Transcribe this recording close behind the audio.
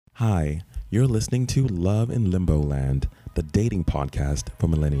Hi, you're listening to Love in Limbo Land, the dating podcast for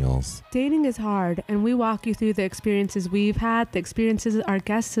millennials. Dating is hard, and we walk you through the experiences we've had, the experiences our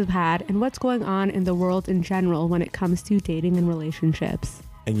guests have had, and what's going on in the world in general when it comes to dating and relationships.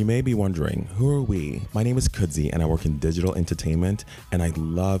 And you may be wondering, who are we? My name is Kudzi, and I work in digital entertainment, and I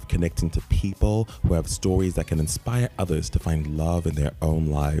love connecting to people who have stories that can inspire others to find love in their own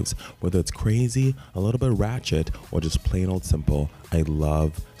lives. Whether it's crazy, a little bit ratchet, or just plain old simple, I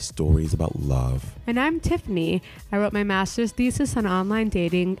love stories about love. And I'm Tiffany. I wrote my master's thesis on online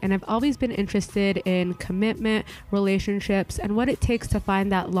dating, and I've always been interested in commitment, relationships, and what it takes to find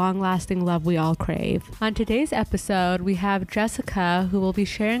that long-lasting love we all crave. On today's episode, we have Jessica, who will be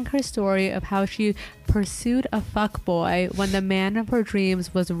sharing her story of how she pursued a fuckboy when the man of her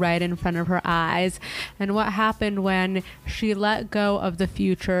dreams was right in front of her eyes, and what happened when she let go of the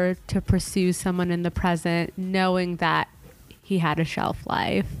future to pursue someone in the present, knowing that he had a shelf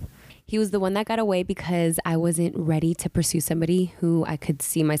life. He was the one that got away because I wasn't ready to pursue somebody who I could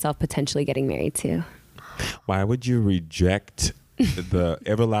see myself potentially getting married to. Why would you reject the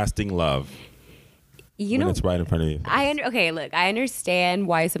everlasting love when it's right in front of you? I understand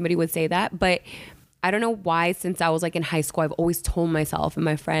why somebody would say that, but I don't know why, since I was like in high school, I've always told myself and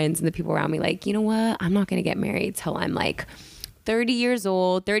my friends and the people around me, like, you know what? I'm not going to get married till I'm like 30 years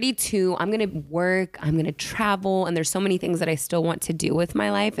old, 32. I'm going to work, I'm going to travel. And there's so many things that I still want to do with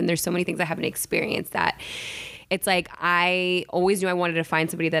my life. And there's so many things I haven't experienced that it's like, I always knew I wanted to find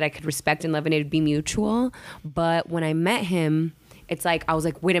somebody that I could respect and love and it'd be mutual. But when I met him, it's like, I was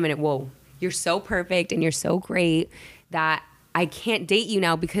like, wait a minute, whoa, you're so perfect and you're so great that I can't date you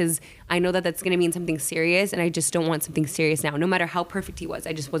now because I know that that's going to mean something serious and I just don't want something serious now. No matter how perfect he was,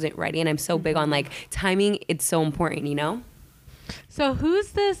 I just wasn't ready. And I'm so big on like timing. It's so important, you know? So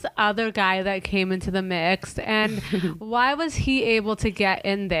who's this other guy that came into the mix, and why was he able to get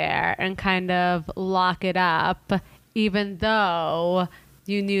in there and kind of lock it up even though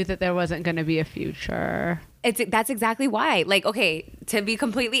you knew that there wasn't going to be a future? That's exactly why. Like, okay, to be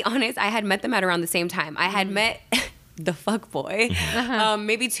completely honest, I had met them at around the same time. I had met the fuckboy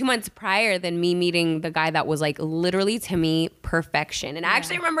maybe 2 months prior than me meeting the guy that was like literally to me perfection. And I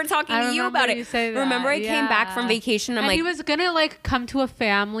actually remember talking to you about it. Remember I came back from vacation. And he was gonna like come to a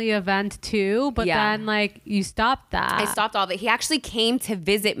family event too, but then like you stopped that. I stopped all of it. He actually came to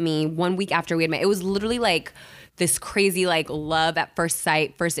visit me 1 week after we had met. It was literally like this crazy like love at first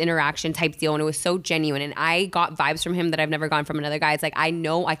sight, first interaction type deal. And it was so genuine. And I got vibes from him that I've never gotten from another guy. It's like, I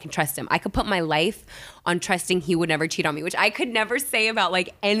know I can trust him. I could put my life on trusting he would never cheat on me, which I could never say about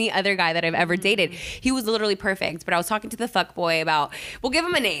like any other guy that I've ever dated. He was literally perfect. But I was talking to the fuckboy about, we'll give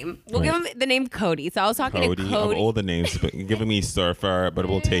him a name. We'll give him the name Cody. So I was talking to Cody. Of all the names, giving me Surfer, but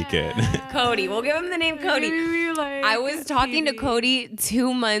we'll take it. Cody. We'll give him the name Cody. I was talking to Cody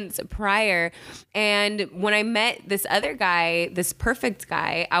 2 months prior. And when I met this other guy, this perfect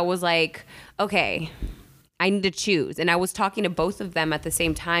guy, I was like, okay, I need to choose. And I was talking to both of them at the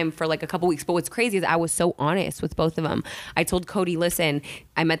same time for like a couple weeks. But what's crazy is I was so honest with both of them. I told Cody, listen,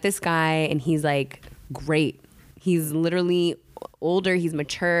 I met this guy and he's like great. He's literally older, he's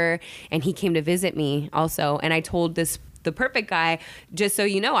mature, and he came to visit me also. And I told the perfect guy, just so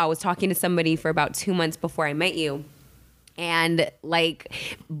you know, I was talking to somebody for about 2 months before I met you. And like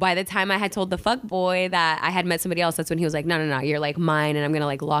by the time I had told the fuckboy that I had met somebody else, that's when he was like, no, you're like mine and I'm gonna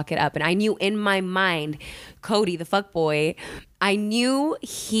like lock it up. And I knew in my mind, Cody, the fuckboy, I knew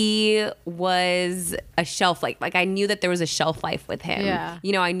he was a shelf life. Like I knew that there was a shelf life with him. Yeah.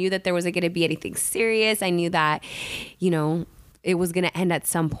 You know, I knew that there wasn't gonna be anything serious. I knew that, you know, it was gonna end at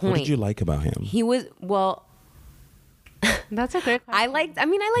some point. What did you like about him? He was, well, that's a great question. I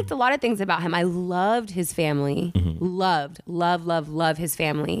liked a lot of things about him. I loved his family. Love his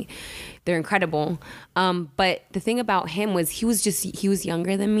family. They're incredible. But the thing about him was he was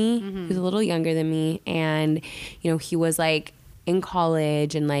younger than me. He was a little younger than me. And, you know, he was like in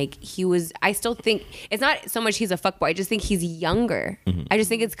college and like I still think it's not so much he's a fuckboy. I just think he's younger. I just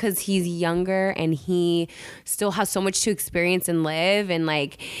think it's because he's younger and he still has so much to experience and live. And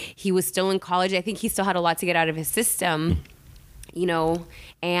like he was still in college. I think he still had a lot to get out of his system. You know,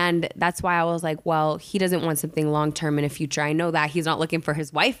 and that's why I was like, well, he doesn't want something long-term in the future. I know that he's not looking for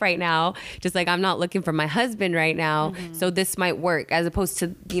his wife right now, just like I'm not looking for my husband right now. So this might work, as opposed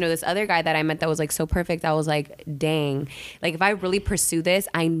to, you know, this other guy that I met that was like so perfect. I was like, dang, like if I really pursue this,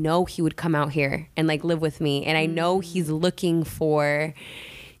 I know he would come out here and like live with me. And I know he's looking for,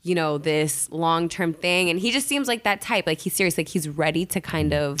 you know, this long-term thing. And he just seems like that type. Like he's serious. Like he's ready to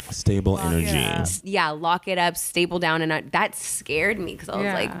kind of Stable energy. lock it up, stable down. And that scared me because I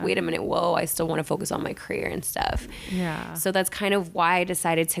was like, wait a minute, whoa, I still want to focus on my career and stuff. Yeah. So that's kind of why I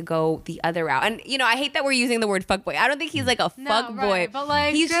decided to go the other route. And, you know, I hate that we're using the word fuckboy. I don't think he's like a fuckboy. But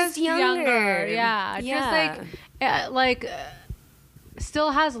like, he's just younger. Yeah. Just like,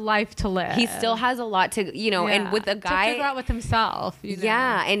 still has life to live. He still has a lot to, you know, and with a guy to figure out with himself. You know?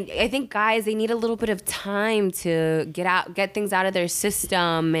 Yeah, and I think guys, they need a little bit of time to get things out of their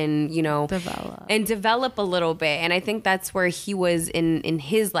system, and you know, develop a little bit. And I think that's where he was in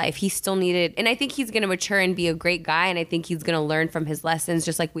his life. He still needed, and I think he's gonna mature and be a great guy. And I think he's gonna learn from his lessons,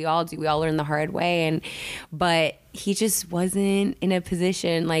 just like we all do. We all learn the hard way, but he just wasn't in a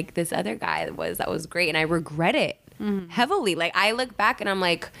position like this other guy was. That was great, and I regret it. Heavily. Like I look back and I'm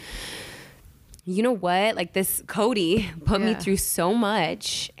like, you know what? Like this Cody put me through so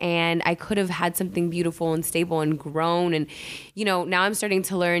much, and I could have had something beautiful and stable and grown. And, you know, now I'm starting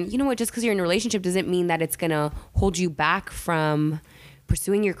to learn, you know what, just because you're in a relationship doesn't mean that it's going to hold you back from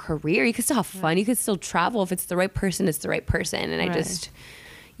pursuing your career. You can still have fun. You can still travel. If it's the right person, it's the right person. And I just,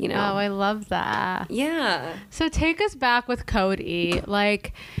 you know. Oh, I love that. Yeah. So take us back with Cody.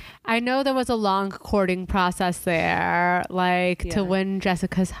 Like, I know there was a long courting process there, like to win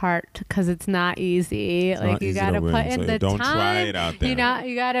Jessica's heart, because it's not easy. It's like not you easy gotta to win, put in so the don't time. try it out there.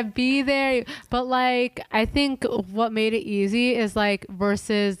 You gotta be there. But like, I think what made it easy is like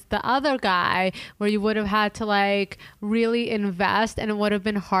versus the other guy, where you would have had to like really invest, and it would have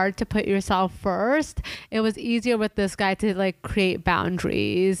been hard to put yourself first. It was easier with this guy to like create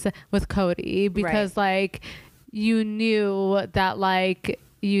boundaries with Cody, because like you knew that like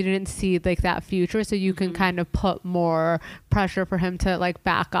you didn't see like that future, so you can kind of put more pressure for him to like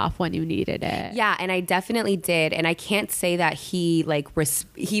back off when you needed it. Yeah, and I definitely did, and I can't say that he like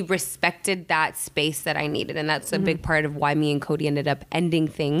he respected that space that I needed, and that's a big part of why me and Cody ended up ending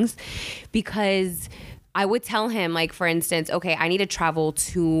things, because I would tell him, like, for instance, okay, I need to travel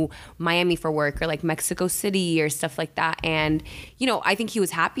to Miami for work, or like Mexico City or stuff like that, and you know, I think he was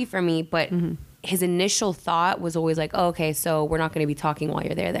happy for me, but his initial thought was always like, oh, okay, so we're not going to be talking while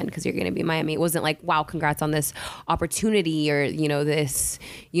you're there then, because you're going to be in Miami. It wasn't like, wow, congrats on this opportunity, or, you know, this,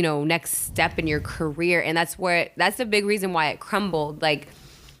 you know, next step in your career. And that's the big reason why it crumbled. Like,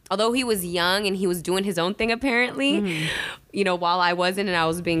 although he was young and he was doing his own thing, apparently, you know, while I wasn't, and I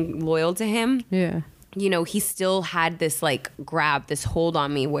was being loyal to him. Yeah. You know, he still had this like grab, this hold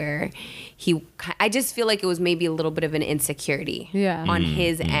on me, where I just feel like it was maybe a little bit of an insecurity on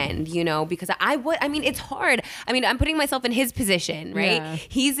his end, you know, because I mean, it's hard. I mean, I'm putting myself in his position, right? Yeah.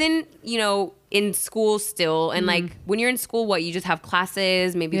 He's in school still. And like when you're in school, you just have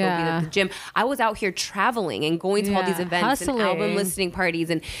classes, maybe go be at the gym. I was out here traveling and going to all these events and album listening parties,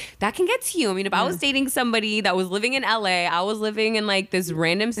 and that can get to you. I mean, if I was dating somebody that was living in LA, I was living in like this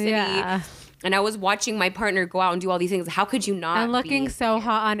random city. Yeah. And I was watching my partner go out and do all these things. How could you not? And looking so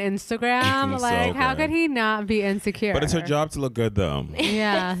hot on Instagram. Like, how could he not be insecure? But it's her job to look good, though.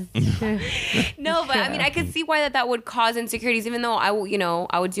 Yeah. No, but I mean, I could see why that would cause insecurities, even though I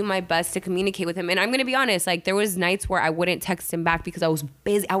would do my best to communicate with him. And I'm going to be honest, like there was nights where I wouldn't text him back because I was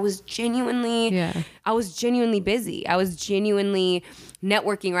busy. I was genuinely busy. I was genuinely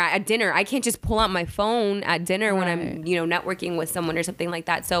networking right at dinner. I can't just pull out my phone at dinner when I'm, networking with someone or something like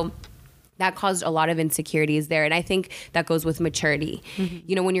that. So that caused a lot of insecurities there. And I think that goes with maturity.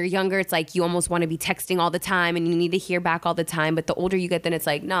 Mm-hmm. When you're younger, it's like you almost want to be texting all the time and you need to hear back all the time. But the older you get, then it's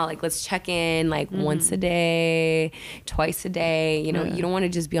like, no, like let's check in like once a day, twice a day. You don't want to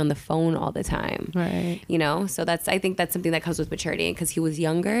just be on the phone all the time. Right. So I think that's something that comes with maturity. Because he was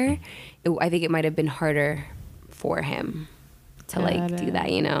younger, I think it might have been harder for him to do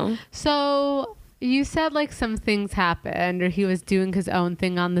that, So you said like some things happened or he was doing his own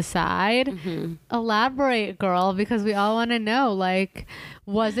thing on the side. Mm-hmm. Elaborate, girl, because we all want to know, like,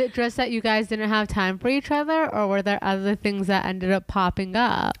 was it just that you guys didn't have time for each other, or were there other things that ended up popping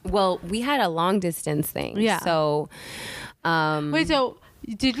up? Well, we had a long distance thing. Yeah. So, wait, so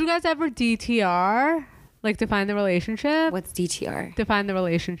did you guys ever DTR? Like define the relationship? What's DTR? Define the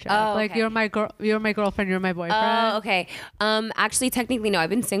relationship. Oh, like okay. you're my girlfriend, you're my boyfriend. Oh, okay. Actually, technically, no. I've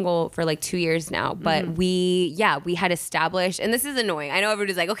been single for like 2 years now. But we had established, and this is annoying. I know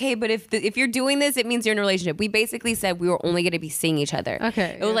everybody's like, okay, but if you're doing this, it means you're in a relationship. We basically said we were only going to be seeing each other.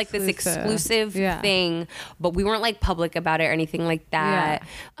 Okay. It was like this exclusive thing, but we weren't like public about it or anything like that.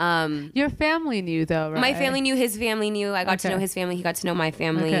 Yeah. Your family knew though, right? My family knew, his family knew. I got to know his family. He got to know my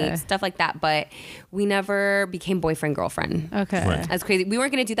family, stuff like that. But we never never became boyfriend, girlfriend. Okay. Right. That's crazy. We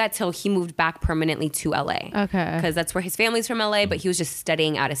weren't going to do that till he moved back permanently to LA. Okay. Because that's where his family's from, LA, but he was just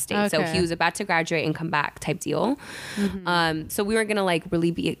studying out of state. So Okay. he was about to graduate and come back type deal. So we weren't going to like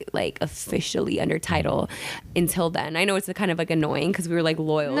really be like officially under title until then. I know it's kind of like annoying because we were like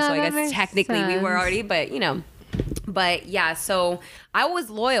loyal. No, so I that guess makes technically we were sense. already, but you know. But yeah, so I was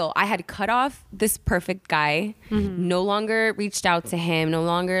loyal. I had cut off this perfect guy, no longer reached out to him, no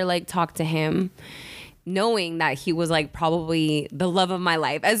longer like talked to him, knowing that he was like probably the love of my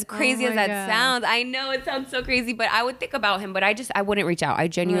life. As crazy as my that God. sounds, I know it sounds so crazy, but I would think about him, but I wouldn't reach out. I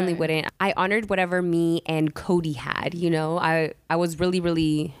genuinely Right. wouldn't. I honored whatever me and Cody had, you know. I was really,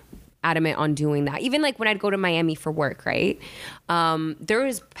 really adamant on doing that. Even like when I'd go to Miami for work, right? There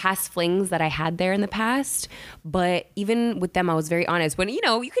was past flings that I had there in the past, but even with them, I was very honest. When, you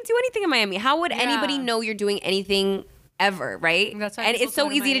know, you could do anything in Miami. How would anybody know you're doing anything ever, right? That's why And people it's so go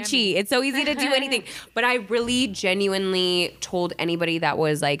to easy to Miami. cheat. It's so easy to do anything. But I really genuinely told anybody that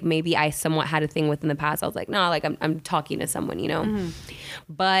was like, maybe I somewhat had a thing with in the past. I was like, no, like I'm talking to someone, you know?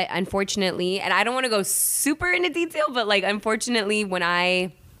 But unfortunately, and I don't want to go super into detail, but like, unfortunately, when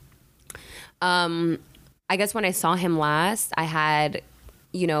I guess when I saw him last, I had,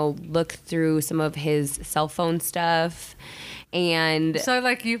 you know, looked through some of his cell phone stuff, and So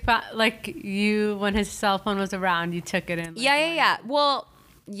like you when his cell phone was around, you took it in. yeah. Well,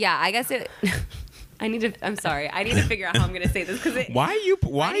 yeah, I guess it. I'm sorry. I need to figure out how I'm gonna say this because Why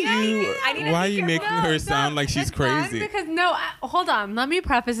are you making her sound like she's It's fine crazy? because hold on. Let me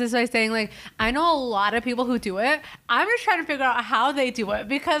preface this by saying like I know a lot of people who do it. I'm just trying to figure out how they do it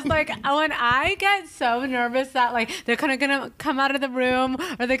because like when I get so nervous that like they're kind of gonna come out of the room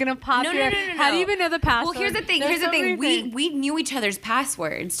or they're gonna pop No. How do you even know the password? Well, here's the thing. There's so many We things. we knew each other's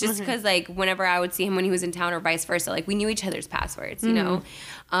passwords just because like whenever I would see him when he was in town or vice versa, like we knew each other's passwords, you know.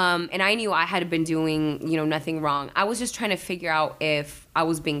 And I knew I had been doing, you know, nothing wrong. I was just trying to figure out if I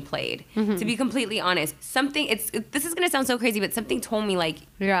was being played. To be completely honest, this is gonna sound so crazy, but something told me like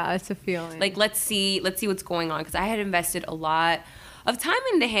Yeah, it's a feeling. like let's see what's going on because I had invested a lot of time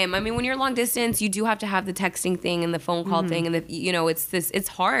into him. I mean, when you're long distance, you do have to have the texting thing and the phone call thing, and you know, it's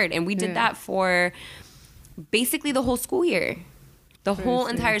hard. And we did that for basically the whole school year, the whole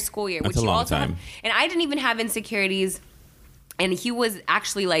entire school year, That's which a you long also time. have. And I didn't even have insecurities. And he was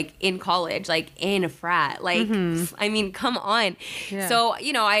actually like in college, like in a frat. Like, I mean, come on. Yeah. So,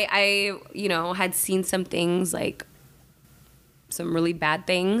 you know, I you know, had seen some things like some really bad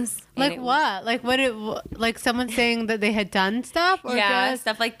things. and like it was- what? Like like someone saying that they had done stuff or yeah, just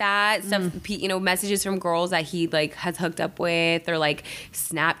stuff like that. You know, messages from girls that he like has hooked up with, or like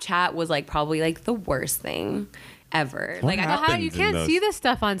Snapchat was like probably like the worst thing ever. What Like I happened? thought, how you in can't those- see this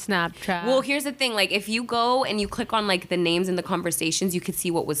stuff on Snapchat. well, here's the thing. Like if you go and you click on like the names in the conversations, you could see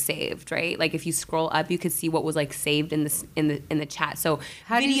what was saved, right? Like if you scroll up, you could see what was like saved in the chat. So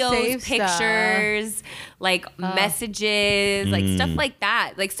How do you videos, save stuff? pictures, like messages, like stuff like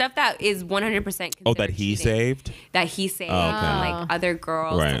that. Like stuff that is 100%. Oh, that he saved? That he saved Oh, okay. from like other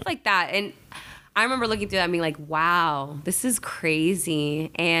girls, Right. stuff like that. And I remember looking through that and being like, wow, this is crazy.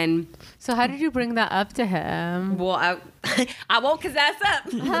 And so how did you bring that up to him? well, I woke his ass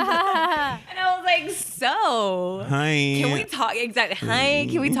up. And I was like, so Hi. can we talk? Exactly. Hi,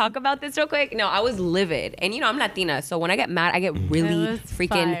 can we talk about this real quick? No, I was livid. And you know, I'm Latina. So when I get mad, I get really was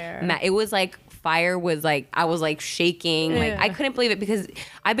freaking fire. mad. It was like fire was like, I was like shaking. Like Yeah. I couldn't believe it because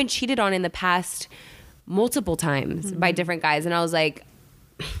I've been cheated on in the past multiple times by different guys. And I was like,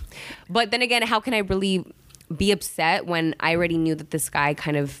 but then again, how can I really be upset when I already knew that this guy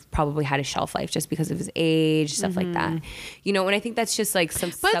kind of probably had a shelf life just because of his age, stuff like that. You know, and I think that's just like some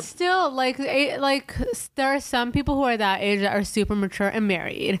But still, like there are some people who are that age that are super mature and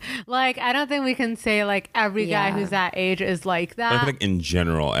married. Like, I don't think we can say like every guy Yeah. who's that age is like But I that. feel like in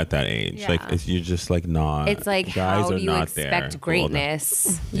general at that age, like Yeah. if you're just like not. it's like guys how are do you not there. expect Well,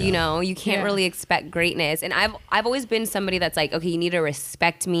 greatness? You know, you can't Yeah. really expect greatness. And I've always been somebody that's like, okay, you need to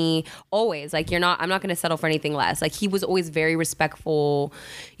respect me always. Like I'm not going to settle for anything less. Like he was always very respectful.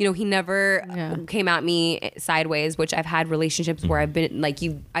 You know, he never Yeah. came at me sideways, which I've had relationships where I've been like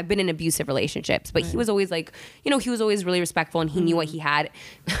I've been in abusive relationships, but he was always like, you know, he was always really respectful and he knew what he had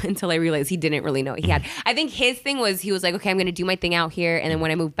until I realized he didn't really know what he had. I think his thing was he was like, okay, I'm going to do my thing out here. And then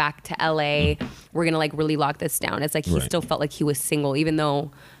when I move back to LA, we're going to like really lock this down. It's like he Right. still felt like he was single, even though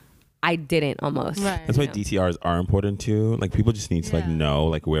I didn't almost. Right. That's why You know? DTRs are important too. Like people just need to like Yeah. know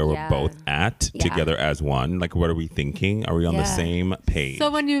like where we're Yeah. both at Yeah. together as one. Like what are we thinking? Are we on the Yeah. same page? So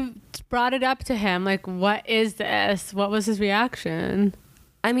when you brought it up to him, like, what is this? What was his reaction?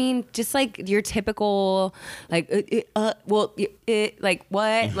 I mean, just like your typical, like, like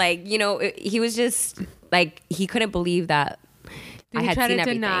what? Like, you know, he was just like he couldn't believe that I had seen everything. Did he try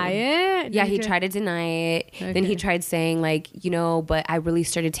to deny it? Yeah, he tried to deny it. Okay. Then he tried saying like, but I really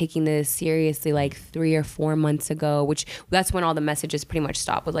started taking this seriously like 3 or 4 months ago, which that's when all the messages pretty much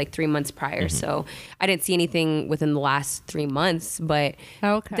stopped, was like 3 months prior. So I didn't see anything within the last 3 months, but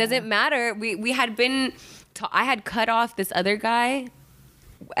doesn't matter. We had been, I had cut off this other guy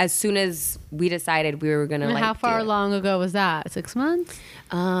as soon as we decided we were gonna like. How far long ago was that? 6 months?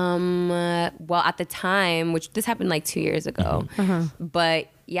 Well, at the time, which this happened like 2 years ago, but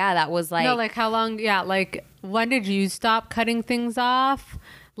yeah, that was like. No, like how long? Yeah, like when did you stop cutting things off?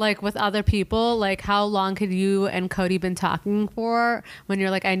 Like with other people, like how long could you and Cody been talking for? When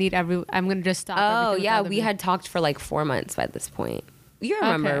you're like, I'm gonna just stop. Oh yeah, we had talked for like 4 months by this point. You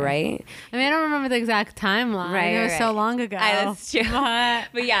remember, right? I mean, I don't remember the exact timeline. Right, it was so long ago. That's true.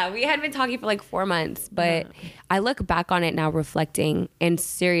 But yeah, we had been talking for like 4 months. But I look back on it now reflecting, and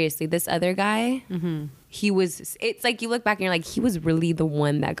seriously, this other guy, he was, it's like you look back and you're like, he was really the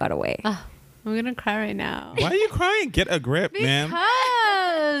one that got away. I'm going to cry right now. Why are you crying? Get a grip, man.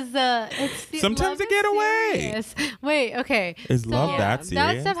 Because sometimes they get away. Wait, okay. Is love that serious?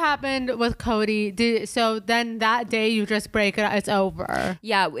 That stuff happened with Cody. So then that day you just break it. It's over.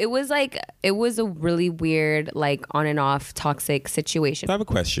 Yeah, it was a really weird, like on and off toxic situation. So I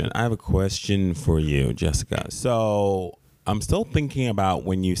have a question for you, Jessica. So I'm still thinking about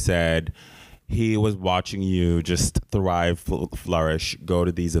when you said he was watching you just thrive, flourish, go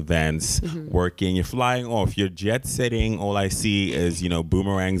to these events, working. You're flying off. You're jet setting. All I see is,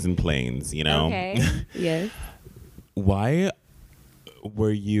 boomerangs and planes, Okay. Yes. Why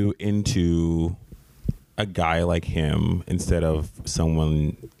were you into a guy like him instead of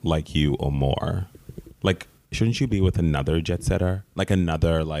someone like you or more? Like, shouldn't you be with another jet setter? Like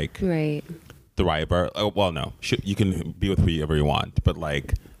another, like, right. thriver? Oh, well, no. You can be with whoever you want, but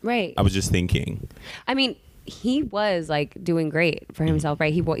like... Right. I was just thinking. I mean, he was like doing great for himself,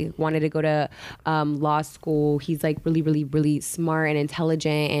 right? He wanted to go to law school. He's like really, really, really smart and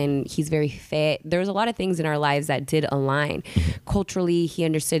intelligent, and he's very fit. There was a lot of things in our lives that did align. Culturally, he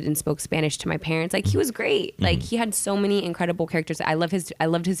understood and spoke Spanish to my parents. Like, he was great. Like, he had so many incredible characters. I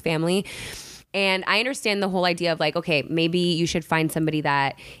loved his family. And I understand the whole idea of like, okay, maybe you should find somebody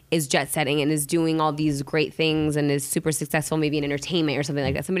that is jet setting and is doing all these great things and is super successful, maybe in entertainment or something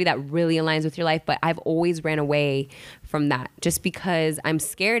like that. Somebody that really aligns with your life. But I've always ran away from that just because I'm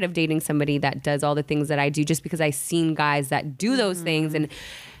scared of dating somebody that does all the things that I do, just because I've seen guys that do those things and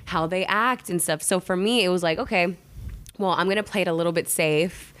how they act and stuff. So for me, it was like, okay, well, I'm going to play it a little bit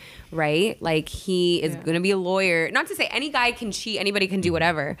safe, right? Like, he is going to be a lawyer. Not to say any guy can cheat, anybody can do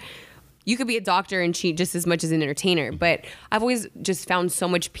whatever. You could be a doctor and cheat just as much as an entertainer, but I've always just found so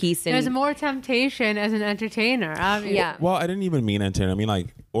much peace in... There's more temptation as an entertainer, obviously. Yeah. Well, I didn't even mean entertainer. I mean,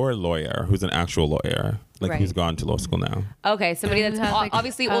 like, or a lawyer who's an actual lawyer, like, who's gone to law school now. Okay, somebody that's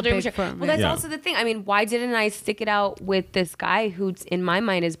obviously older. Well, that's also the thing. I mean, why didn't I stick it out with this guy who, in my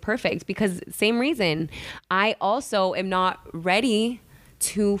mind, is perfect? Because same reason. I also am not ready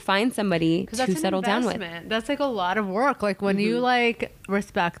to find somebody to settle down with. That's like a lot of work. Like, when you like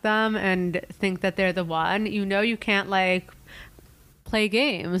respect them and think that they're the one, you can't like play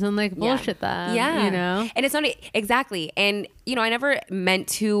games and like bullshit them. Yeah. And it's not exactly. And I never meant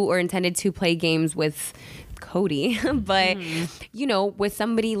to or intended to play games with Cody, but with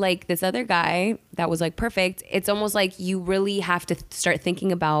somebody like this other guy that was like perfect, it's almost like you really have to start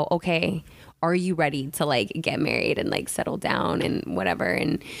thinking about, okay, are you ready to like get married and like settle down and whatever?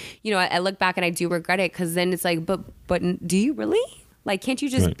 And, I look back and I do regret it, because then it's like, but do you really? Like, can't you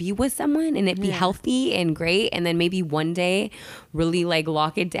just be with someone and it be healthy and great? And then maybe one day really like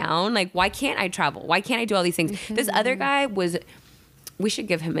lock it down? Like, why can't I travel? Why can't I do all these things? This other guy we should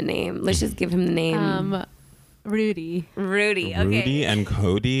give him a name. Let's just give him the name. Rudy. Okay. Rudy and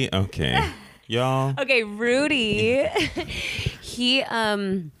Cody. Okay. Y'all. Okay. Rudy. He,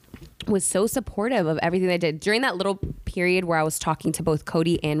 was so supportive of everything I did during that little period where I was talking to both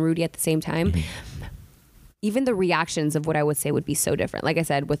Cody and Rudy at the same time. Even the reactions of what I would say would be so different. Like I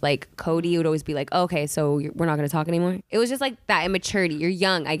said, with like Cody, it would always be like, oh, okay, so we're not going to talk anymore. It was just like that immaturity. You're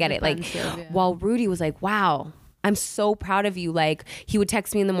young. I get it. Like, while Rudy was like, wow, I'm so proud of you. Like, he would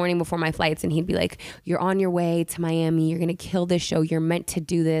text me in the morning before my flights and he'd be like, you're on your way to Miami. You're going to kill this show. You're meant to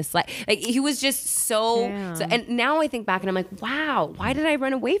do this. Like he was just so, and now I think back and I'm like, wow, why did I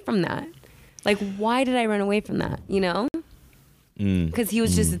run away from that? Like, why did I run away from that? Because he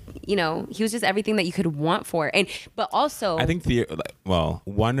was just, he was just everything that you could want for. But also, I think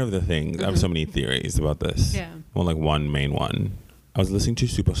one of the things, I have so many theories about this. Yeah. Well, like one main one. I was listening to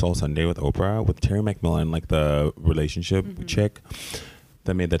Super Soul Sunday with Oprah with Terry McMillan, like the relationship chick.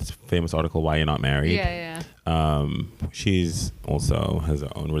 that made that famous article, Why You're Not Married. Yeah. She's also has her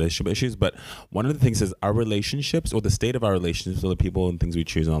own relationship issues. But one of the things is our relationships, or the state of our relationships with the people and things we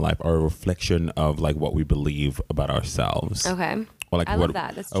choose in our life, are a reflection of like what we believe about ourselves. Okay. Or like I love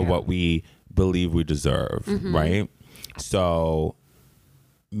that. That's true. or what we believe we deserve, right? So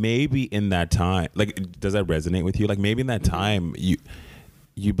maybe in that time, like, does that resonate with you? Like maybe in that time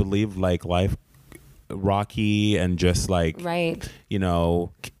you believe like life rocky and just like, right, you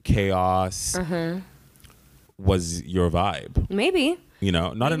know, chaos was your vibe. Maybe. You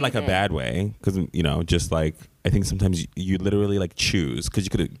know, not in like a bad way, because, you know, just like, I think sometimes you literally like choose, because you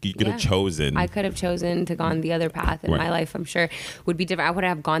could have chosen. I could have chosen to gone the other path, and my life, I'm sure, would be different. I would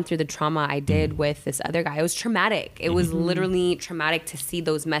have gone through the trauma I did with this other guy. It was traumatic. It was literally traumatic to see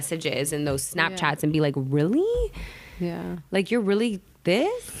those messages and those Snapchats and be like, really? Yeah. Like, you're really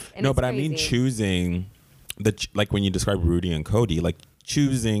this? And no, it's but crazy. I mean choosing like when you describe Rudy and Cody, like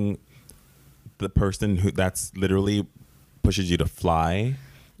choosing the person who that's literally pushes you to fly,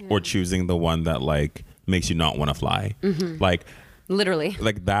 or choosing the one that like makes you not want to fly. Like literally,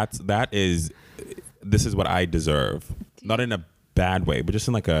 like this is what I deserve, not in a bad way, but just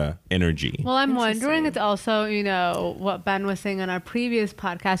in like a energy. Well, I'm wondering, it's also, you know, what Ben was saying on our previous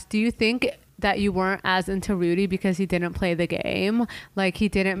podcast. Do you think that you weren't as into Rudy because he didn't play the game? Like, he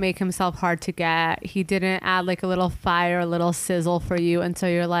didn't make himself hard to get. He didn't add like a little fire, a little sizzle for you. And so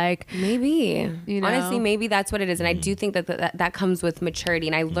you're like, maybe, you know? Honestly, maybe that's what it is. And I do think that comes with maturity.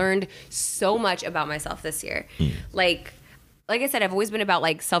 And I learned so much about myself this year. Like I said, I've always been about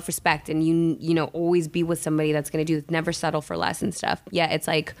like self-respect, and you know, always be with somebody that's going to never settle for less and stuff. Yeah. It's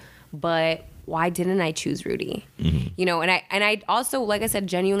like, but why didn't I choose Rudy? You know, and I also, like I said,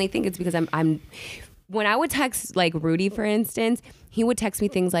 genuinely think it's because I'm when I would text like Rudy, for instance, he would text me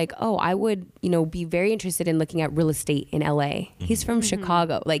things like, oh, I would, you know, be very interested in looking at real estate in LA. He's from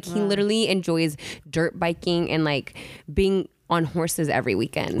Chicago. Like, he literally enjoys dirt biking and like being on horses every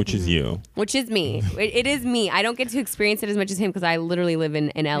weekend. Which is you. Which is me. It is me. I don't get to experience it as much as him because I literally live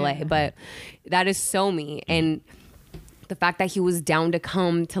in LA, but that is so me. And the fact that he was down to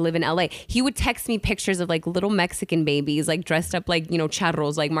come to live in LA. He would text me pictures of like little Mexican babies, like dressed up like, you know,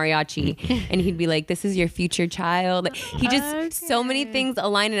 charros, like mariachi. And he'd be like, this is your future child. He just, so many things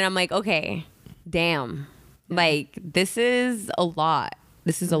align. And I'm like, okay, damn. Like, this is a lot.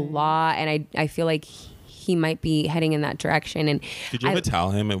 This is a lot. And I feel like he might be heading in that direction. And did you ever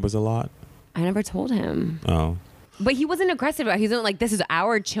tell him it was a lot? I never told him. Oh. But he wasn't aggressive about it. He wasn't like, this is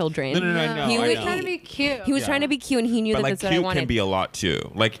our children. No. He was trying to be cute. He was trying to be cute, and he knew but that like, that's what I cute wanted. can be a lot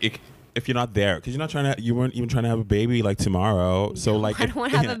too. Like, if you're not there, because you weren't even trying to have a baby like tomorrow. So like, I don't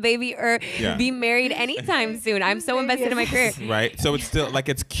want to have a baby or be married anytime soon. I'm so invested in my career. Right. So it's still like,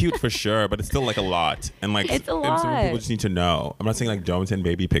 it's cute for sure, but it's still like a lot. And like, It's a and some lot. people just need to know. I'm not saying like don't send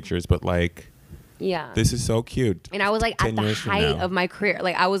baby pictures, but like, Yeah. this is so cute. And I was like 10 at the years from height now. of my career.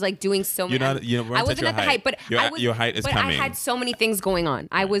 Like, I was like doing so many. I wasn't at the height, but your height is but coming. I had so many things going on.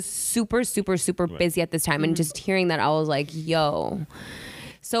 I was super, super, super busy at this time, and just hearing that, I was like, yo.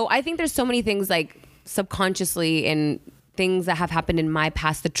 So I think there's so many things like subconsciously and things that have happened in my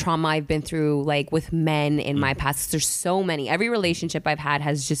past, the trauma I've been through, like with men in my past. There's so many. Every relationship I've had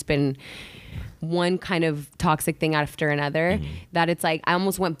has just been one kind of toxic thing after another, that it's like I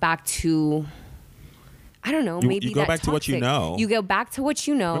almost went back to, I don't know, maybe you go that back to what you toxic. know. You go back to what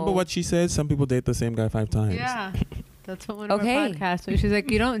you know. Remember what she said? Some people date the same guy 5 times. Yeah. That's what one of our podcasts was. She's like,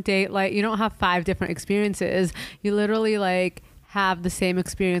 you don't date, like, you don't have 5 different experiences. You literally like have the same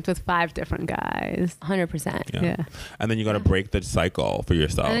experience with 5 different guys. 100%. Yeah. And then you got to break the cycle for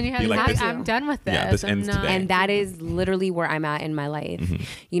yourself. And then you have Be to like, be this- I'm done with this. Yeah, this ends I'm not- today. And that is literally where I'm at in my life.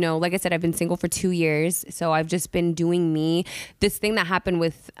 You know, like I said, I've been single for 2 years. So I've just been doing me. This thing that happened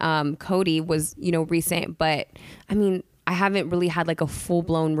with Cody was, you know, recent. But I mean, I haven't really had like a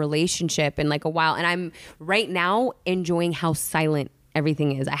full-blown relationship in like a while. And I'm right now enjoying how silent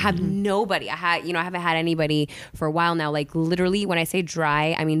everything is. I have nobody. I haven't had anybody for a while now. Like, literally, when I say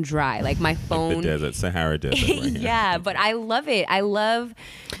dry, I mean dry. Like, my phone. the desert, Sahara Desert. Right here. Yeah, but I love it. I love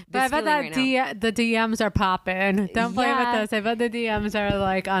But I this bet that feeling right now. the DMs are popping. Don't play Yeah. with this. I bet the DMs are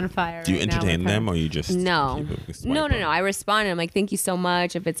like on fire. Do you right now entertain with her. them, or you just No. keep it- swipe No. up? I respond and I'm like, thank you so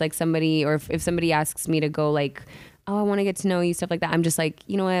much. If it's like somebody, or if somebody asks me to go like, oh, I want to get to know you, stuff like that, I'm just like,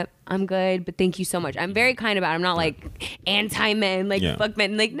 you know what? I'm good, but thank you so much. I'm very kind about it. I'm not like anti-men, like Yeah. fuck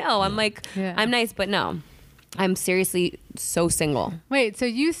men. Like, no, I'm like, Yeah. I'm nice, but no. I'm seriously so single. Wait, so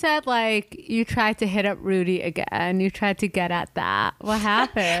you said like you tried to hit up Rudy again. You tried to get at that. What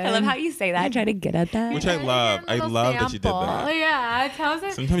happened? I love how you say that. I try to get at that. Which I love. I love that you did that. Yeah, it tells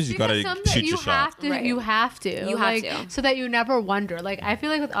us. Sometimes you gotta shoot your shot. Right. You have to. You have to. So that you never wonder. Like, I feel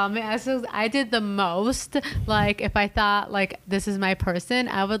like with all my exes, I did the most. Like, if I thought like this is my person,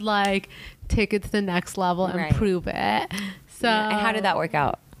 I would like take it to the next level and Right. prove it. So And how did that work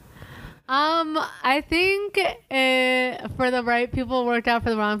out? I think for the right people it worked out, for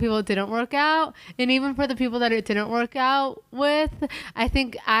the wrong people it didn't work out, and even for the people that it didn't work out with, I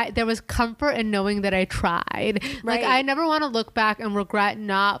think there was comfort in knowing that I tried. Right. Like, I never want to look back and regret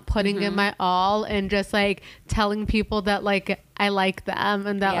not putting in my all and just like telling people that like I like them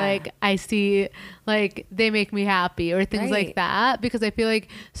and that like I see like they make me happy or things like that, because I feel like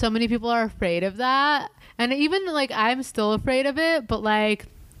so many people are afraid of that, and even like I'm still afraid of it, but like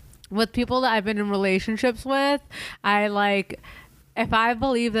with people that I've been in relationships with, I like, if I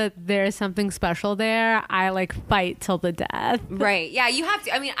believe that there's something special there, I like fight till the death. Right. Yeah, you have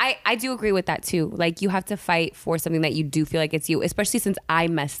to. I mean, I do agree with that too. Like, you have to fight for something that you do feel like it's you, especially since I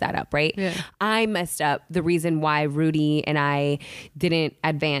messed that up, right? Yeah. I messed up the reason why Rudy and I didn't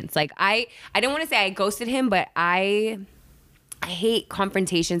advance. Like, I don't want to say I ghosted him, but I hate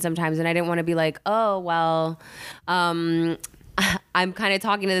confrontation sometimes, and I didn't want to be like, oh, well, I'm kind of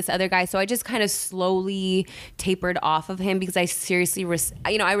talking to this other guy. So I just kind of slowly tapered off of him because I seriously,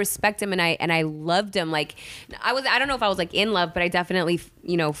 I respect him and I loved him. Like, I don't know if I was like in love, but I definitely,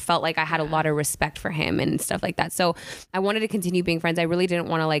 felt like I had a lot of respect for him and stuff like that. So I wanted to continue being friends. I really didn't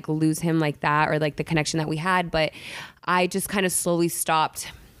want to like lose him like that, or like the connection that we had, but I just kind of slowly stopped.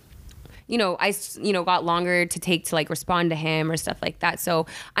 I got longer to take to like respond to him or stuff like that. So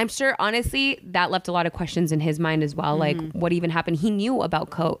I'm sure, honestly, that left a lot of questions in his mind as well. Like, what even happened? He knew about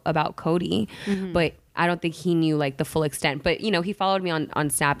Cody, but I don't think he knew like the full extent. But, he followed me on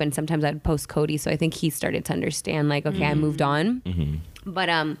Snap, and sometimes I'd post Cody. So I think he started to understand like, okay, I moved on. But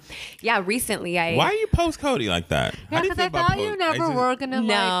recently Why you post Cody like that? Yeah, because I thought you never were gonna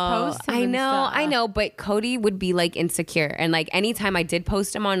like post him. I know, but Cody would be like insecure, and like anytime I did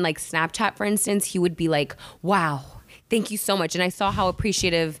post him on like Snapchat, for instance, he would be like, "Wow, thank you so much," and I saw how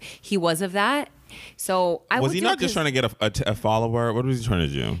appreciative he was of that. So was he not just trying to get a follower? What was he trying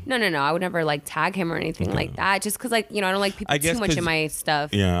to do? No. I would never like tag him or anything like that. Just because like I don't like people too much in my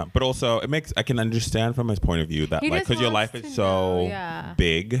stuff. Yeah, but also I can understand from his point of view that like because your life is so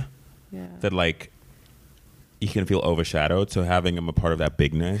big that like you can feel overshadowed. So having him a part of that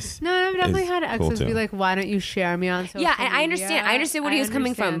bigness. No, I've definitely had exes be like, "Why don't you share me on social media?" Yeah, and I understand where he was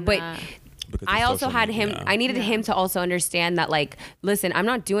coming from, but. I also had him, I needed him to also understand that like, listen, I'm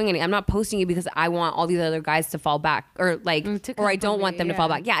not posting you because I want all these other guys to fall back or like, or I don't want them to fall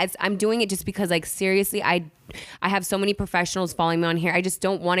back. Yeah, I'm doing it just because like, seriously, I have so many professionals following me on here. I just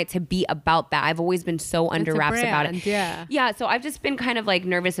don't want it to be about that. I've always been so under wraps about it. Yeah. So I've just been kind of like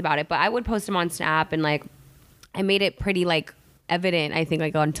nervous about it, but I would post him on Snap, and like, I made it pretty like evident. I think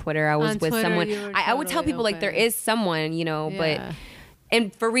like on Twitter, I was with someone. I would tell people like there is someone, but.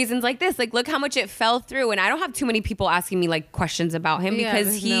 And for reasons like this, like, look how much it fell through. And I don't have too many people asking me like questions about him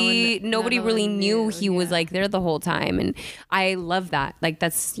because nobody really knew he was like there the whole time. And I love that. Like,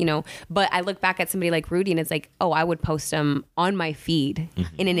 that's, but I look back at somebody like Rudy and it's like, oh, I would post him on my feed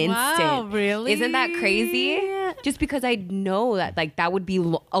in an instant. Wow, really? Isn't that crazy? Just because I know that like that would be in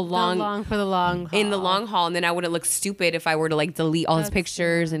the long haul. And then I wouldn't look stupid if I were to like delete all his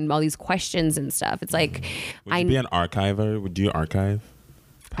pictures and all these questions and stuff. It's like, would you be an archiver? Would you archive?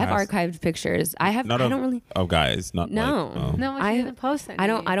 I've archived pictures. I don't really. Oh, guys, not no. Like, no, I didn't post any.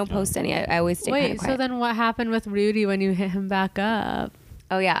 I don't post any. I always stay kind of quiet. So then what happened with Rudy when you hit him back up?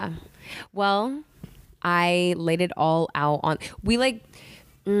 Oh yeah, well, I laid it all out on. We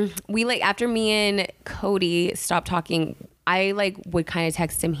after me and Cody stopped talking. I like would kind of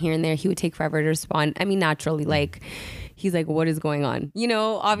text him here and there. He would take forever to respond. I mean, naturally, like. He's like, what is going on?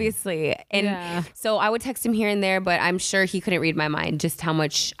 Obviously. And so I would text him here and there, but I'm sure he couldn't read my mind, just how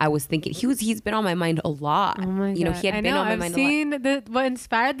much I was thinking. He's been on my mind a lot. Oh my God. He had been on my mind a lot. What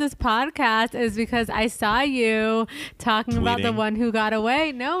inspired this podcast is because I saw you talking about the one who got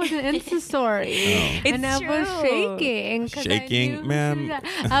away. No, it's an Insta story. And I was shaking. Shaking, ma'am.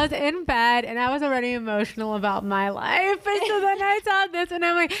 I was in bed and I was already emotional about my life. And so then I saw this and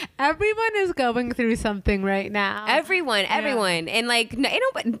I'm like, everyone is going through something right now. Everyone. everyone. And like, no,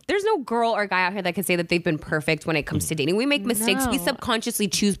 there's no girl or guy out here that can say that they've been perfect when it comes to dating. We make mistakes. We subconsciously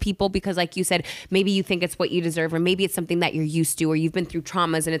choose people because, like you said, maybe you think it's what you deserve, or maybe it's something that you're used to, or you've been through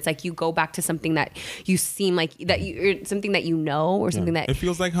traumas, and it's like you go back to something that you seem like something that you know, or something that it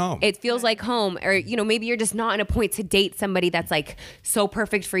feels like home. It feels like home, or maybe you're just not in a point to date somebody that's like so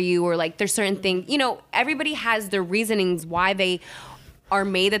perfect for you, or like there's certain things. Everybody has their reasonings why they are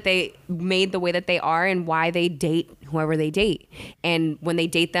made the way that they are, and why they date whoever they date, and when they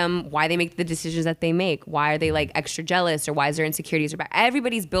date them, why they make the decisions that they make. Why are they like extra jealous, or why is there insecurities?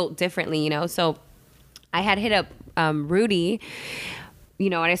 Everybody's built differently, So I had hit up Rudy,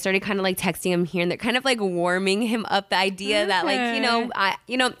 and I started kind of like texting him here and there, kind of like warming him up the idea that like,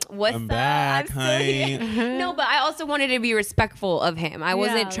 what's I'm up? back, I'm still here. No, but I also wanted to be respectful of him. I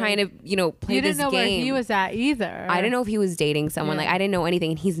wasn't trying to, play this game. You didn't know where he was at either. I didn't know if he was dating someone. Like, I didn't know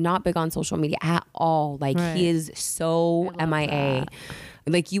anything. And he's not big on social media at all. Like, he is so MIA. That.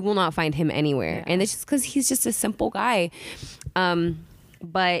 Like, you will not find him anywhere. Yeah. And it's just because he's just a simple guy.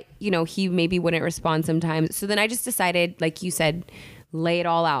 But, he maybe wouldn't respond sometimes. So then I just decided, like you said, lay it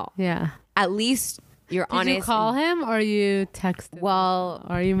all out. Yeah. At least you're honest. Did you call him, or you texted? Well,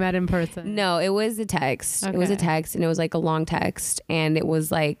 or you met in person? No, it was a text. Okay. It was a text, and it was like a long text, and it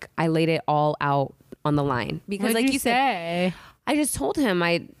was like I laid it all out on the line because, like you said, I just told him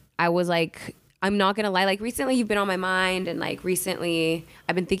I was like, I'm not gonna lie. Like, recently you've been on my mind, and like recently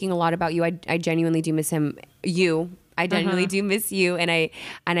I've been thinking a lot about you. I genuinely do miss him. I genuinely do miss you, and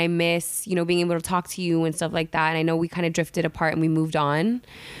I miss being able to talk to you and stuff like that. And I know we kind of drifted apart and we moved on,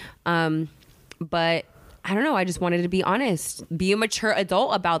 but I don't know. I just wanted to be honest, be a mature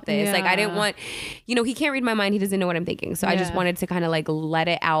adult about this. Yeah. Like, I didn't want, he can't read my mind. He doesn't know what I'm thinking. So I just wanted to kind of like let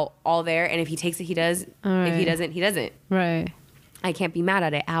it out all there. And if he takes it, he does. Right. If he doesn't, he doesn't. Right. I can't be mad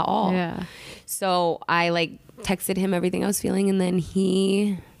at it at all. Yeah. So I like texted him everything I was feeling, and then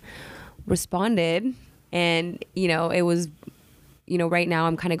he responded. And, it was, right now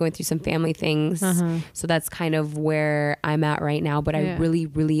I'm kind of going through some family things. So that's kind of where I'm at right now. But I really,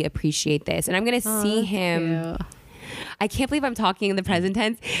 really appreciate this. And I'm going to see him. Cute. I can't believe I'm talking in the present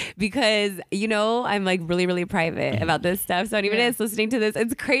tense because, I'm like really, really private about this stuff. So anyone is listening to this,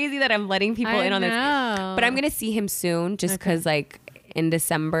 it's crazy that I'm letting people in on this. But I'm going to see him soon just because like in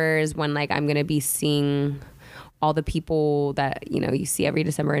December is when like I'm going to be seeing all the people that, you see every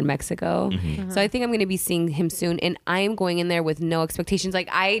December in Mexico. So I think I'm going to be seeing him soon. And I am going in there with no expectations. Like,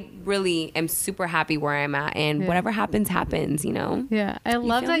 I really am super happy where I'm at. And whatever happens, happens, Yeah. I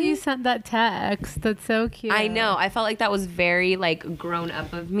love that you sent that text. That's so cute. I know. I felt like that was very, like, grown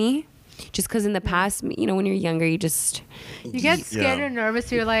up of me. Just because in the past, when you're younger, you get scared or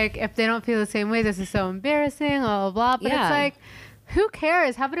nervous. You're like, if they don't feel the same way, this is so embarrassing, blah, blah, blah. But it's like, who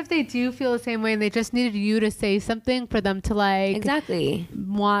cares? How about if they do feel the same way and they just needed you to say something for them to like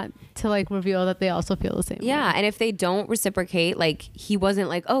want to like reveal that they also feel the same way. And if they don't reciprocate, like he wasn't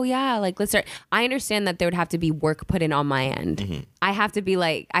like, oh yeah, like let's start. I understand that there would have to be work put in on my end. I have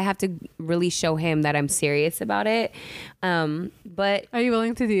to really show him that I'm serious about it. But are you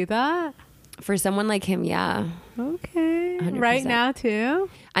willing to do that? For someone like him, yeah. Okay. 100%. Right now too?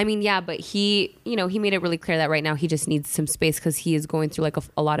 I mean, yeah, but he made it really clear that right now he just needs some space because he is going through like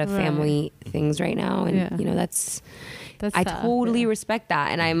a lot of family things right now. And, that's I totally respect that.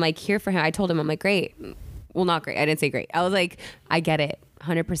 And I'm like here for him. I told him, I'm like, great. Well, not great. I didn't say great. I was like, I get it.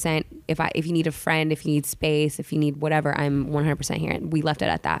 100%. If you need a friend, if you need space, if you need whatever, I'm 100% here. And we left it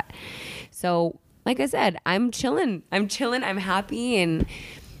at that. So like I said, I'm chilling. I'm happy. And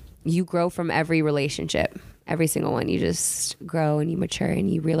you grow from every relationship, every single one. You just grow and you mature and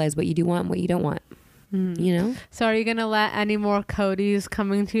you realize what you do want and what you don't want. So are you gonna let any more Codys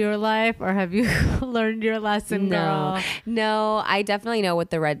come into your life, or have you learned your lesson? No, I definitely know what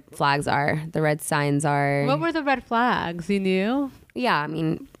the red flags are, the red signs are. What were the red flags? You knew? Yeah, I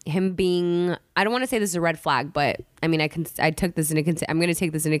mean, him being, I don't want to say this is a red flag, but I mean, I'm going to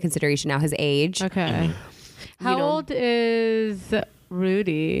take this into consideration now, his age. Okay. How old is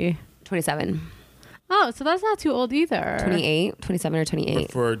Rudy? 27. Oh, so that's not too old either. 28, 27 or 28.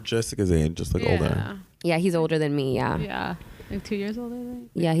 But for Jessica's age, just like older. Yeah, he's older than me, Yeah. Like 2 years older than me?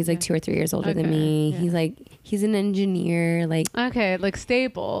 Yeah, he's like 2 or 3 years older than me. Yeah. He's an engineer, like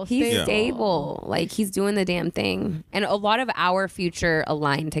stable. He's stable. Like he's doing the damn thing. And a lot of our future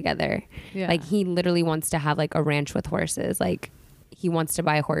align together. Yeah. Like he literally wants to have like a ranch with horses. Like he wants to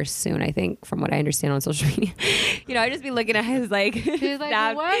buy a horse soon, I think, from what I understand on social media. I just be looking at his like. She's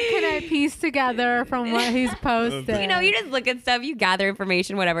like, what can I piece together from what he's posted? You just look at stuff, you gather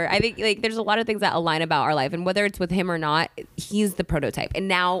information, whatever. I think like there's a lot of things that align about our life, and whether it's with him or not, he's the prototype. And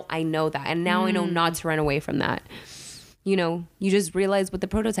now I know that, and now I know not to run away from that. you know, you just realize what the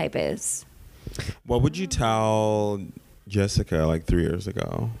prototype is. What would you tell Jessica like 3 years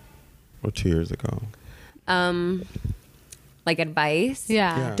ago or 2 years ago? Like advice.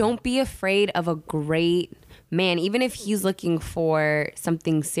 Yeah. Don't be afraid of a great man, even if he's looking for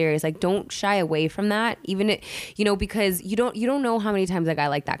something serious. Like, don't shy away from that, you know, because you don't know how many times a guy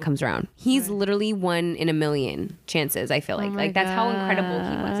like that comes around. He's literally 1 in a million chances, I feel like that's how incredible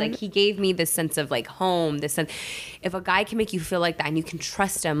he was. Like, he gave me this sense of like home, this sense. If a guy can make you feel like that and you can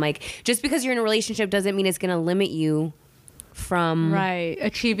trust him, like, just because you're in a relationship doesn't mean it's gonna limit you from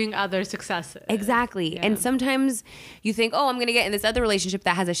achieving other successes. Exactly. Yeah. And sometimes you think, oh, I'm gonna get in this other relationship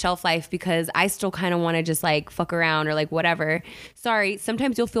that has a shelf life because I still kind of want to just like fuck around or like whatever. Sorry,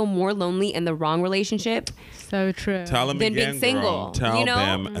 sometimes you'll feel more lonely in the wrong relationship. So true. Tell them Than again, being single, girl. Tell you know?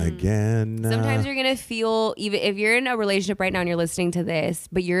 them again. Sometimes you're gonna feel, even if you're in a relationship right now and you're listening to this,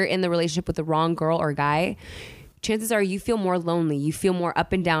 but you're in the relationship with the wrong girl or guy, chances are you feel more lonely. You feel more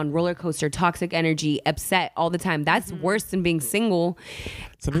up and down, roller coaster, toxic energy, upset all the time. That's worse than being single.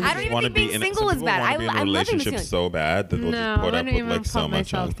 Some people I don't just even want to think be being in single is bad. I love I'm loving this relationship feeling. so bad that they'll just put I up don't with even like so put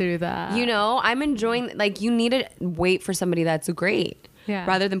much. myself through that. You know, I'm enjoying, like, you need to wait for somebody that's great. Yeah.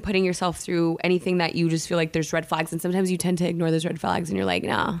 Rather than putting yourself through anything that you just feel like there's red flags. And sometimes you tend to ignore those red flags and you're like,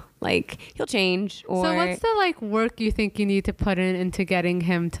 nah, like, he'll change. Or So what's the like work you think you need to put in into getting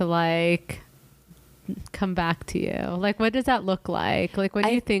him to like come back to you? Like, what does that look like? Like, when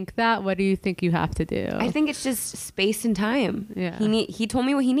you think that, what do you think you have to do? I think it's just space and time. Yeah. He told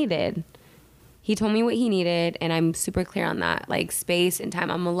me what he needed. He told me what he needed, and I'm super clear on that. Like, space and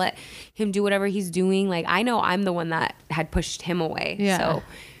time. I'm gonna let him do whatever he's doing. Like, I know I'm the one that had pushed him away. Yeah. So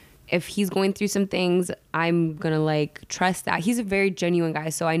if he's going through some things, I'm gonna like trust that. He's a very genuine guy,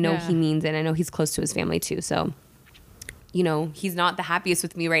 so I know he means it, and I know he's close to his family too. So, you know, he's not the happiest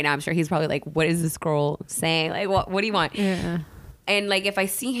with me right now. I'm sure he's probably like, what is this girl saying? Like, what do you want? Yeah. And like, if I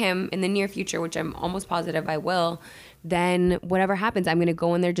see him in the near future, which I'm almost positive I will, then whatever happens, I'm going to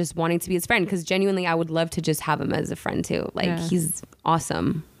go in there just wanting to be his friend. Because genuinely, I would love to just have him as a friend too. Like, he's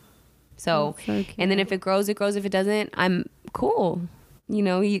awesome. So cute. and then if it grows, it grows. If it doesn't, I'm cool. You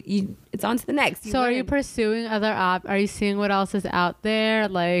know, it's on to the next. So are you pursuing other apps? Are you seeing what else is out there?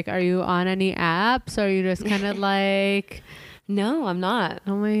 Like, are you on any apps? Or are you just kind of like... No, I'm not.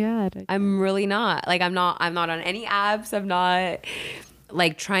 Oh my God. I'm really not. Like, I'm not on any apps. I'm not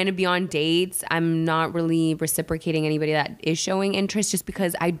like trying to be on dates. I'm not really reciprocating anybody that is showing interest, just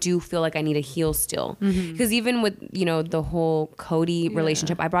because I do feel like I need to heal still. Because even with, you know, the whole Cody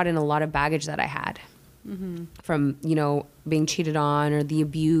relationship, I brought in a lot of baggage that I had from, you know, being cheated on or the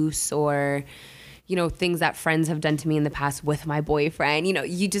abuse or, you know, things that friends have done to me in the past with my boyfriend. You know,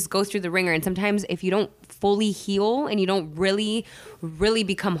 you just go through the ringer. And sometimes if you don't fully heal and you don't really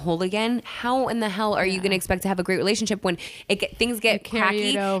become whole again, how in the hell are you going to expect to have a great relationship when things get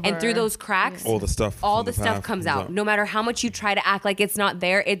cracky and through those cracks, all the stuff comes out. No matter how much you try to act like it's not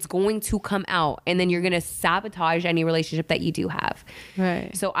there, it's going to come out. And then you're going to sabotage any relationship that you do have.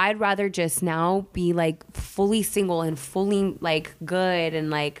 Right. So I'd rather just now be like fully single and fully like good and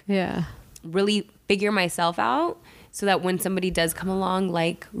like really figure myself out, so that when somebody does come along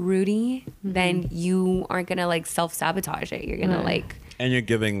like Rudy, then you aren't gonna like self-sabotage it. You're gonna like, and you're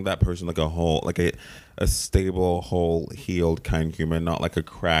giving that person like a whole, like a stable, whole, healed kind human, not like a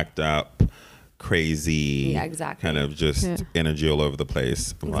cracked up, crazy, kind of just energy all over the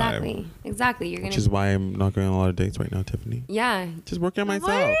place vibe. Exactly. You're gonna, which is why I'm not going on a lot of dates right now, Tiffany. Yeah, just working on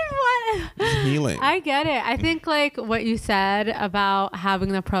myself. Just healing. I get it. I think like what you said about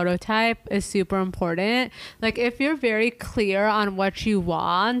having the prototype is super important. Like, if you're very clear on what you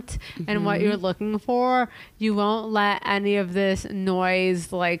want and what you're looking for, you won't let any of this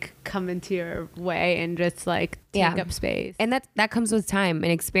noise like come into your way and just like take up space. And that comes with time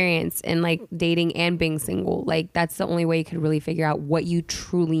and experience and like dating and being single. Like, that's the only way you could really figure out what you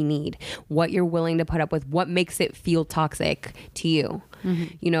truly need, what you're willing to put up with, what makes it feel toxic to you.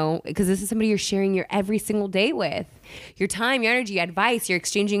 You know, because this is somebody you're sharing your every single day with, your time, your energy, advice, you're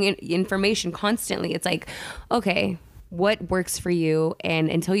exchanging information constantly. It's like, okay, what works for you? And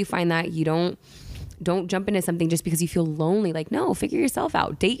until you find that, you don't jump into something just because you feel lonely. Like, no, figure yourself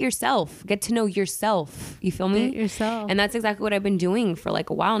out, date yourself, get to know yourself. You feel me? Date yourself. And that's exactly what I've been doing for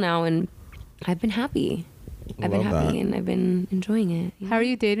like a while now, and I've been happy. I've been happy and I've been enjoying it. How are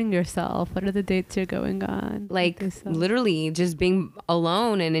you dating yourself? What are the dates you're going on? Like, literally just being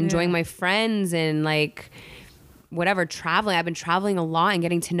alone and enjoying my friends and like whatever, traveling. I've been traveling a lot and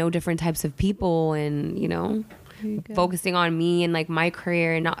getting to know different types of people and, you know, focusing on me and like my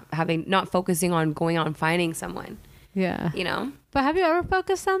career and not focusing on going out and finding someone. Yeah. You know? But have you ever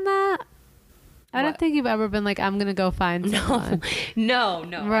focused on that? I don't think you've ever been like, I'm gonna go find someone. No.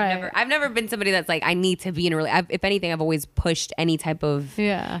 Right. I've never been somebody that's like, I need to be in a relationship. If anything, I've always pushed any type of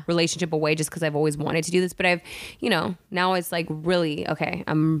relationship away just because I've always wanted to do this. But I've, now it's like really, okay,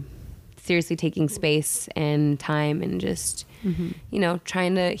 I'm seriously taking space and time and just,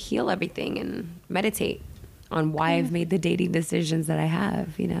 trying to heal everything and meditate on why I've made the dating decisions that I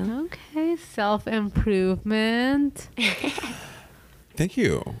have, Okay, self-improvement. Thank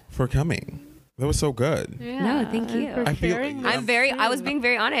you for coming. That was so good. Yeah, no, thank you. I was being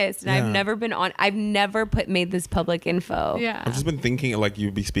very honest, and I've never made this public info. Yeah. I've just been thinking, like,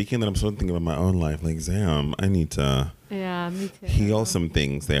 you'd be speaking, and I'm sort of thinking about my own life. Like, Zam, I need to me too. heal some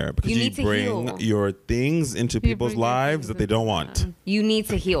things there. Because you bring your things into people's lives that they don't want. You need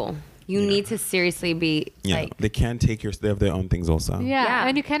to heal. You need to seriously be like... They can't take they have their own things also. Yeah,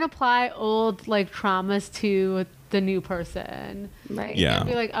 and you can apply old, like, traumas to the new person. Right. Yeah. You can't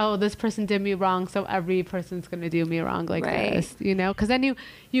be like, oh, this person did me wrong, so every person's going to do me wrong like this, Because then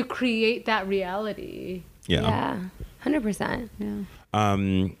you create that reality. Yeah. 100%. Yeah.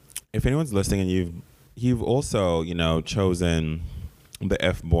 If anyone's listening and you've also, chosen the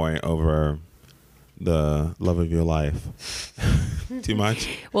F-boy over the love of your life. Too much?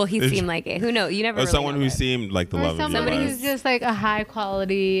 Well, he seemed like it. Who knows? You never. Or really someone know who that. seemed like the love of your life. Somebody who's just like a high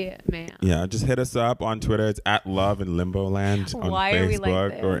quality man. Yeah, just hit us up on Twitter. It's at Love in Limboland on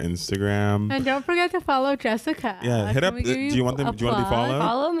Facebook or Instagram. And don't forget to follow Jessica. Yeah, hit up. Do you want them? Do you want to be followed?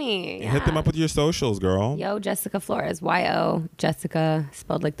 Follow me. Hit them up with your socials, girl. Yo, Jessica Flores. Y-O Jessica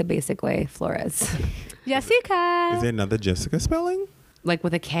spelled like the basic way. Flores. Jessica. Is there another Jessica spelling? Like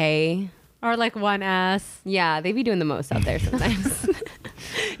with a K. Or like one S. Yeah, they be doing the most out there sometimes.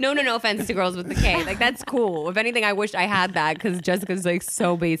 No offense to girls with the K. Like, that's cool. If anything, I wish I had that because Jessica's like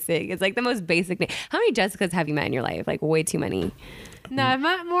so basic. It's like the most basic name. How many Jessicas have you met in your life? Like, way too many. No, I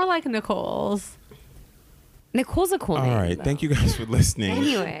met more like Nicole's. Nicole's a cool name. All right. Though. Thank you guys for listening.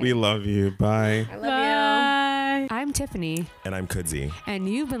 Anyway. We love you. Bye. I love you. I'm Tiffany. And I'm Kudzi. And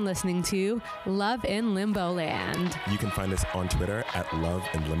you've been listening to Love in Limboland. You can find us on Twitter at Love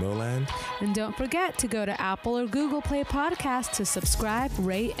in Limboland. And don't forget to go to Apple or Google Play Podcast to subscribe,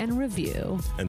 rate, and review.